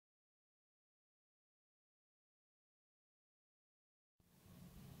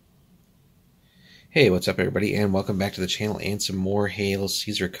Hey, what's up everybody, and welcome back to the channel and some more Hail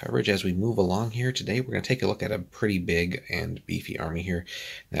Caesar coverage. As we move along here today, we're going to take a look at a pretty big and beefy army here.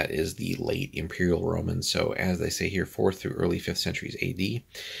 That is the Late Imperial Romans. So as they say here, 4th through early 5th centuries AD,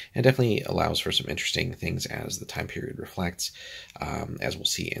 and definitely allows for some interesting things as the time period reflects, as we'll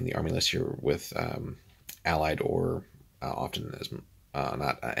see in the army list here with allied or often as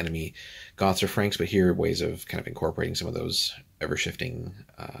not enemy Goths or Franks, but here ways of kind of incorporating some of those ever-shifting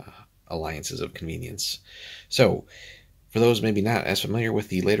alliances of convenience. So, for those maybe not as familiar with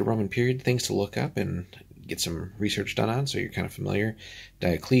the later Roman period, things to look up and get some research done on, so you're kind of familiar.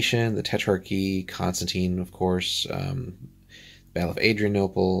 Diocletian, the Tetrarchy, Constantine, of course, Battle of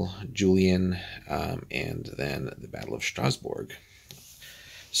Adrianople, Julian, and then the Battle of Strasbourg.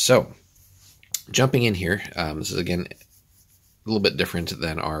 So, jumping in here, this is again a little bit different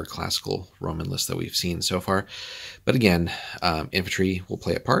than our classical Roman list that we've seen so far. But again, infantry will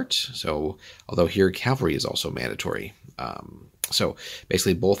play a part. So although here cavalry is also mandatory. So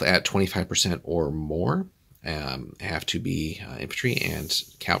basically both at 25% or more have to be infantry and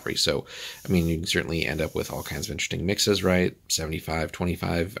cavalry. So, I mean, you can certainly end up with all kinds of interesting mixes, right?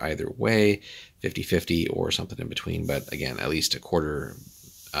 75-25 either way, 50-50 or something in between. But again, at least a quarter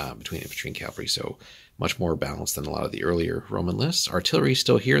between infantry and cavalry. So much more balanced than a lot of the earlier Roman lists. Artillery is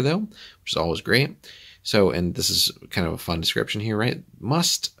still here, though, which is always great. So, and this is kind of a fun description here, right?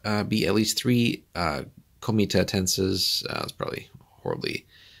 Must be at least 3 comitatenses, it's probably horribly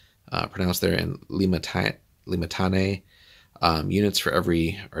pronounced there, and limatane units for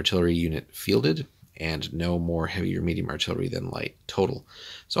every artillery unit fielded, and no more heavy or medium artillery than light total.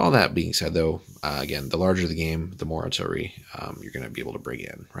 So all that being said, though, again, the larger the game, the more artillery you're going to be able to bring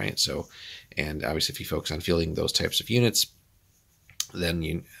in, right? So, and obviously if you focus on fielding those types of units, then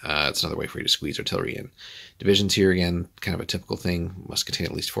it's another way for you to squeeze artillery in. Divisions here, again, kind of a typical thing, must contain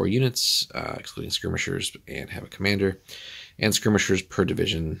at least 4 units, excluding skirmishers, and have a commander. And skirmishers per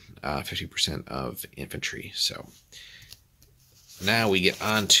division, 50% of infantry. So now we get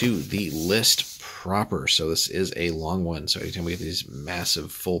on to the list proper. So this is a long one. So anytime we get these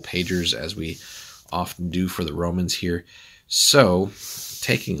massive full pagers, as we often do for the Romans here. So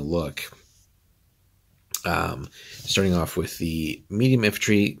taking a look, starting off with the medium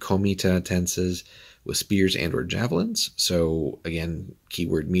infantry comitatenses with spears and or javelins. So again,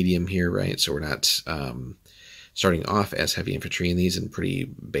 keyword medium here, right? So we're not starting off as heavy infantry in these, in pretty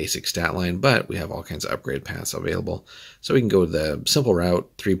basic stat line, but we have all kinds of upgrade paths available. So we can go the simple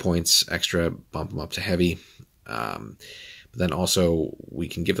route, 3 points extra, bump them up to heavy. But then also we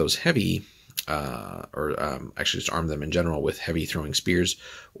can give those heavy, actually just arm them in general with heavy throwing spears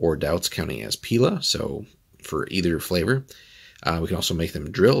or doubts counting as pila. So for either flavor, we can also make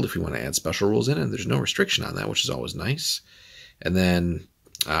them drilled if we want to add special rules in, and there's no restriction on that, which is always nice. And then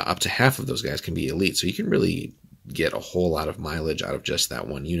up to half of those guys can be elite. So you can really get a whole lot of mileage out of just that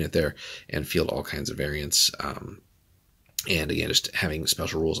one unit there and field all kinds of variants. And again, just having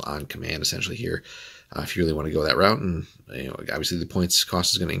special rules on command essentially here, if you really want to go that route. And obviously the points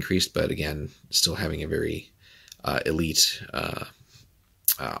cost is going to increase, but again, still having a very elite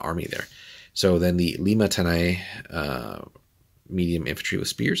army there. So then the limatane medium infantry with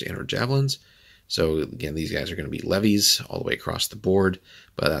spears and or javelins. So again, these guys are going to be levies all the way across the board,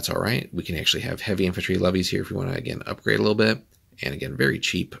 but that's all right. We can actually have heavy infantry levies here if we want to, again, upgrade a little bit. And again, very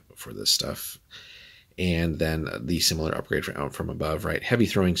cheap for this stuff. And then the similar upgrade from above, right? Heavy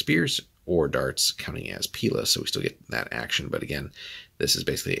throwing spears or darts counting as pila, so we still get that action. But again, this is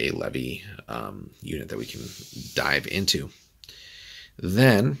basically a levy unit that we can dive into.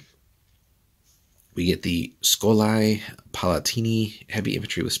 Then we get the Scolae Palatini, heavy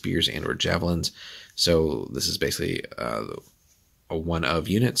infantry with spears and or javelins. So this is basically a one of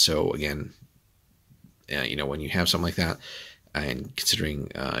unit. So again, when you have something like that, and considering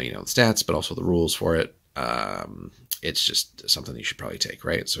the stats, but also the rules for it, it's just something you should probably take,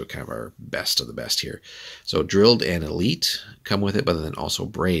 right? So kind of our best of the best here. So drilled and elite come with it, but then also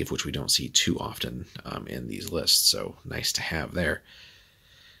brave, which we don't see too often in these lists. So nice to have there.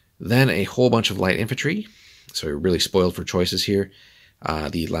 Then a whole bunch of light infantry. So we're really spoiled for choices here.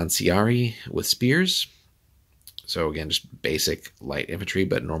 The Lanciari with spears. So again, just basic light infantry,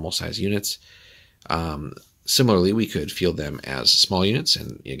 but normal size units. Similarly, we could field them as small units,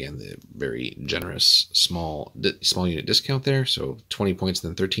 and again, the very generous small unit discount there. So 20 points,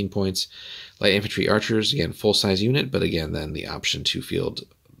 then 13 points. Light infantry archers, again, full size unit, but again, then the option to field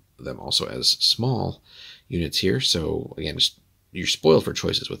them also as small units here. So again, just you're spoiled for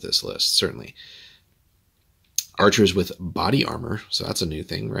choices with this list, certainly. Archers with body armor, so that's a new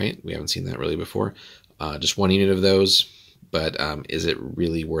thing, right? We haven't seen that really before. Just 1 unit of those, but is it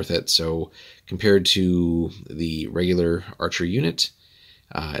really worth it? So compared to the regular archer unit,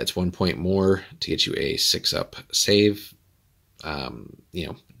 it's 1 point more to get you a 6-up save.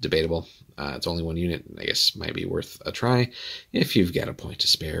 Debatable. It's only 1 unit. I guess might be worth a try if you've got a point to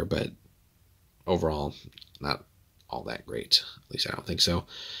spare, but overall, not all that great. At least I don't think so.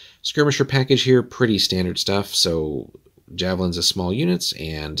 Skirmisher package here, pretty standard stuff. So javelins as small units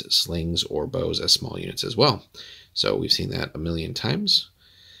and slings or bows as small units as well. So we've seen that a million times.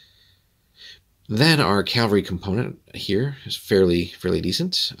 Then our cavalry component here is fairly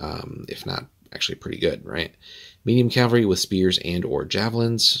decent, if not actually pretty good, right? Medium cavalry with spears and or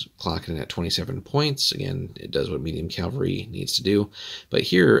javelins, clocking in at 27 points. Again, it does what medium cavalry needs to do. But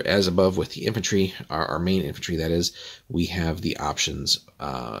here, as above with the infantry, our main infantry that is, we have the options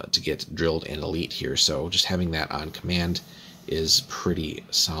to get drilled and elite here. So just having that on command is pretty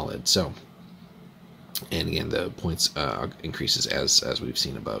solid. So, and again, the points increases as we've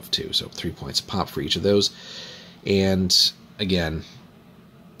seen above too. So 3 points a pop for each of those. And again,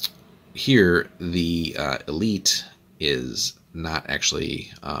 here the elite is not actually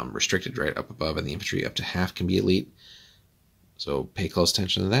restricted right up above, and the infantry up to half can be elite. So pay close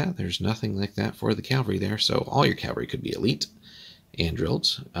attention to that. There's nothing like that for the cavalry there. So all your cavalry could be elite and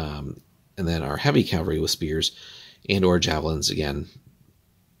drilled. And then our heavy cavalry with spears and or javelins, again,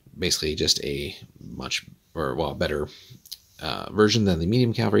 basically just a better version than the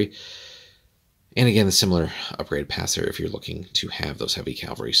medium cavalry. And again, the similar upgrade paths there if you're looking to have those heavy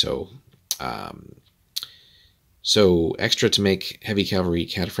cavalry. So extra to make heavy cavalry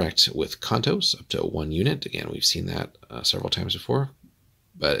cataphract with contos up to 1 unit. Again, we've seen that several times before,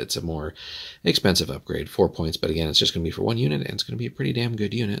 but it's a more expensive upgrade, 4 points. But again, it's just going to be for 1 unit, and it's going to be a pretty damn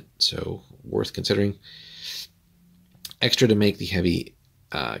good unit, so worth considering. Extra to make the heavy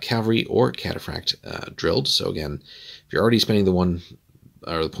cavalry or cataphract drilled. So again, if you're already spending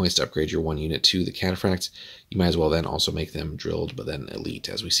the points to upgrade your 1 unit to the cataphracts, you might as well then also make them drilled, but then elite,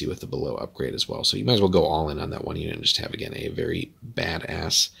 as we see with the below upgrade as well. So you might as well go all in on that 1 unit and just have, again, a very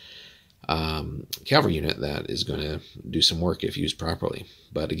badass cavalry unit that is going to do some work if used properly.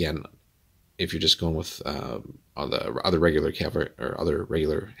 But again, if you're just going with other regular cavalry or other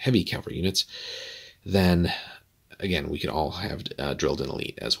regular heavy cavalry units, then again, we can all have drilled and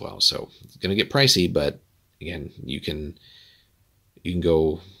elite as well. So it's going to get pricey, but again, you can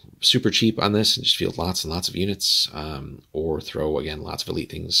go super cheap on this and just field lots and lots of units, or throw, again, lots of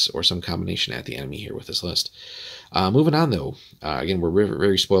elite things or some combination at the enemy here with this list. Moving on, though, again, we're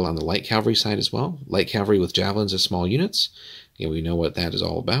very spoiled on the light cavalry side as well. Light cavalry with javelins as small units. Again, we know what that is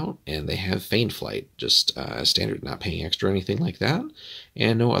all about, and they have feigned flight, just as standard, not paying extra or anything like that,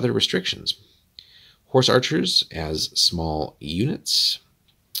 and no other restrictions. Horse archers as small units.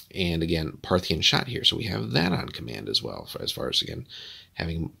 And again, Parthian shot here. So we have that on command as well, as far as, again,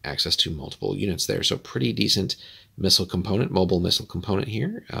 having access to multiple units there. So pretty decent missile component, mobile missile component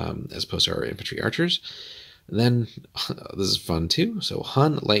here, as opposed to our infantry archers. And then, this is fun too. So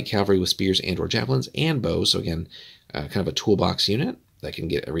Hun light cavalry with spears and or javelins and bows. So again, kind of a toolbox unit that can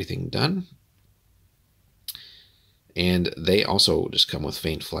get everything done. And they also just come with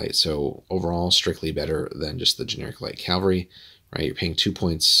feint flight. So overall, strictly better than just the generic light cavalry. Right, you're paying 2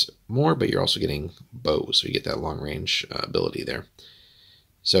 points more, but you're also getting bows, so you get that long range ability there.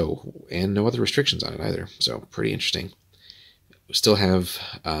 So, and no other restrictions on it either. So pretty interesting. We still have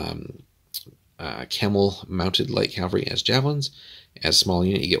camel mounted light cavalry as javelins. As a small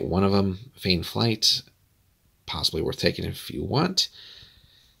unit, you get 1 of them. Feign flight, possibly worth taking if you want.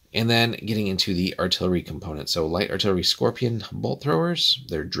 And then getting into the artillery component. So light artillery Scorpion bolt throwers,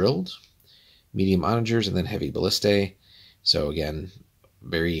 they're drilled. Medium onagers, and then heavy ballistae. So again,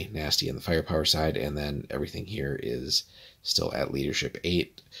 very nasty on the firepower side, and then everything here is still at leadership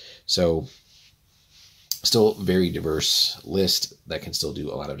 8. So still very diverse list that can still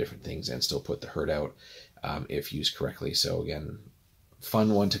do a lot of different things and still put the herd out if used correctly. So again,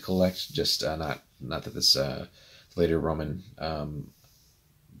 fun one to collect. Just not that this later Roman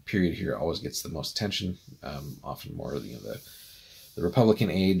period here always gets the most attention. Often more, the Republican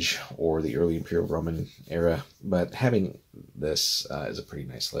age or the early Imperial Roman era, but having this is a pretty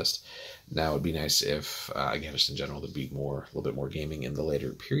nice list. Now, it'd be nice if, again, just in general, there'd be a little bit more gaming in the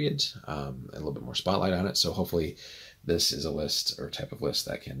later periods, and a little bit more spotlight on it. So hopefully this is a list or type of list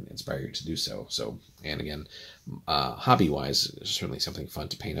that can inspire you to do so. So, and again, hobby-wise, certainly something fun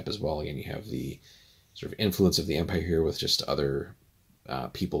to paint up as well. Again, you have the sort of influence of the Empire here with just other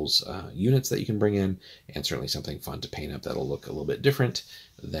people's units that you can bring in, and certainly something fun to paint up that'll look a little bit different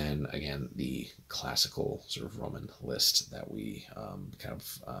than, again, the classical sort of Roman list that we kind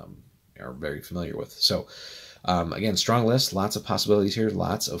of are very familiar with. So again, strong list, lots of possibilities here,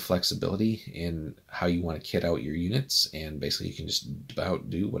 lots of flexibility in how you want to kit out your units, and basically you can just about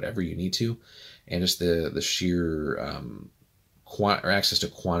do whatever you need to, and just the sheer or access to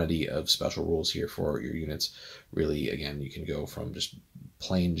quantity of special rules here for your units. Really, again, you can go from just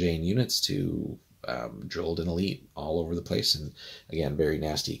plain Jane units to drilled and elite all over the place, and again, very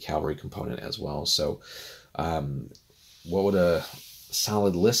nasty cavalry component as well. So what would a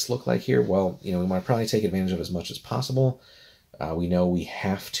solid list look like here? Well, we want to probably take advantage of as much as possible. We know we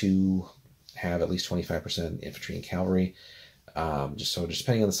have to have at least 25% infantry and cavalry. Just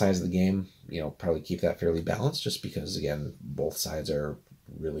depending on the size of the game, probably keep that fairly balanced, just because, again, both sides are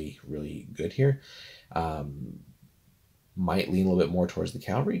really, really good here. Might lean a little bit more towards the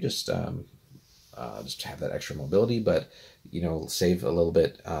cavalry, just to have that extra mobility, but save a little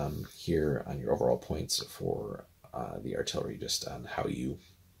bit here on your overall points for the artillery, just on how you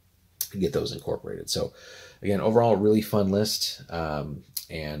get those incorporated. So again, overall, really fun list,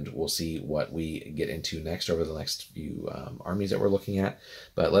 and we'll see what we get into next over the next few armies that we're looking at.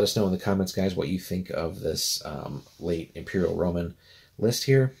 But let us know in the comments, guys, what you think of this late Imperial Roman list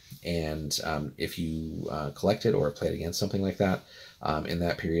here, and if you collected or played against something like that in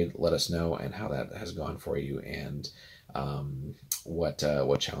that period, let us know, and how that has gone for you, and what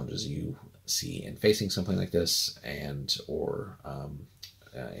challenges you see in facing something like this, and or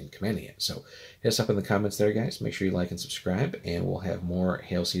in commanding it. So hit us up in the comments there, guys. Make sure you like and subscribe, and we'll have more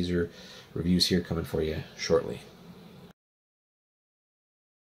Hail Caesar reviews here coming for you shortly.